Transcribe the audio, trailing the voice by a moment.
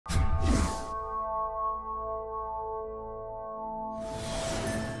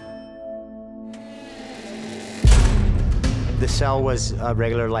The cell was a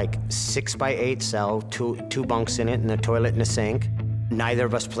regular, like, 6x8 cell, two bunks in it, and a toilet and a sink. Neither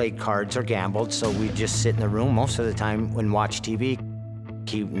of us played cards or gambled, so we'd just sit in the room most of the time and watch TV.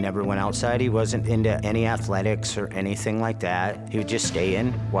 He never went outside. He wasn't into any athletics or anything like that. He would just stay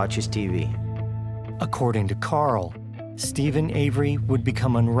in, watch his TV. According to Carl, Stephen Avery would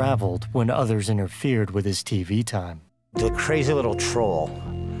become unraveled when others interfered with his TV time. The crazy little troll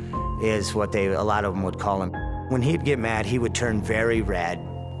is what a lot of them would call him. When he'd get mad, he would turn very red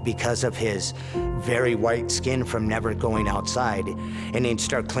because of his very white skin from never going outside. And he'd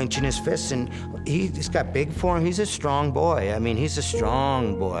start clenching his fists, and he's got big for him. He's a strong boy. I mean, he's a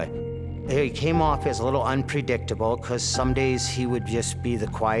strong boy. He came off as a little unpredictable because some days he would just be the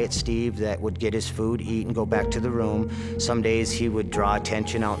quiet Steve that would get his food, eat, and go back to the room. Some days he would draw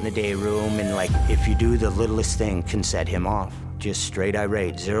attention out in the day room, and like, if you do the littlest thing can set him off. Just straight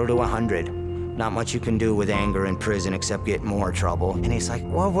irate, 0 to 100. Not much you can do with anger in prison except get more trouble. And he's like,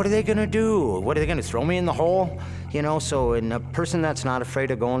 well, what are they gonna do? What are they gonna throw me in the hole? You know, so and a person that's not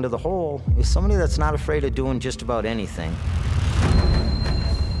afraid of going to the hole is somebody that's not afraid of doing just about anything.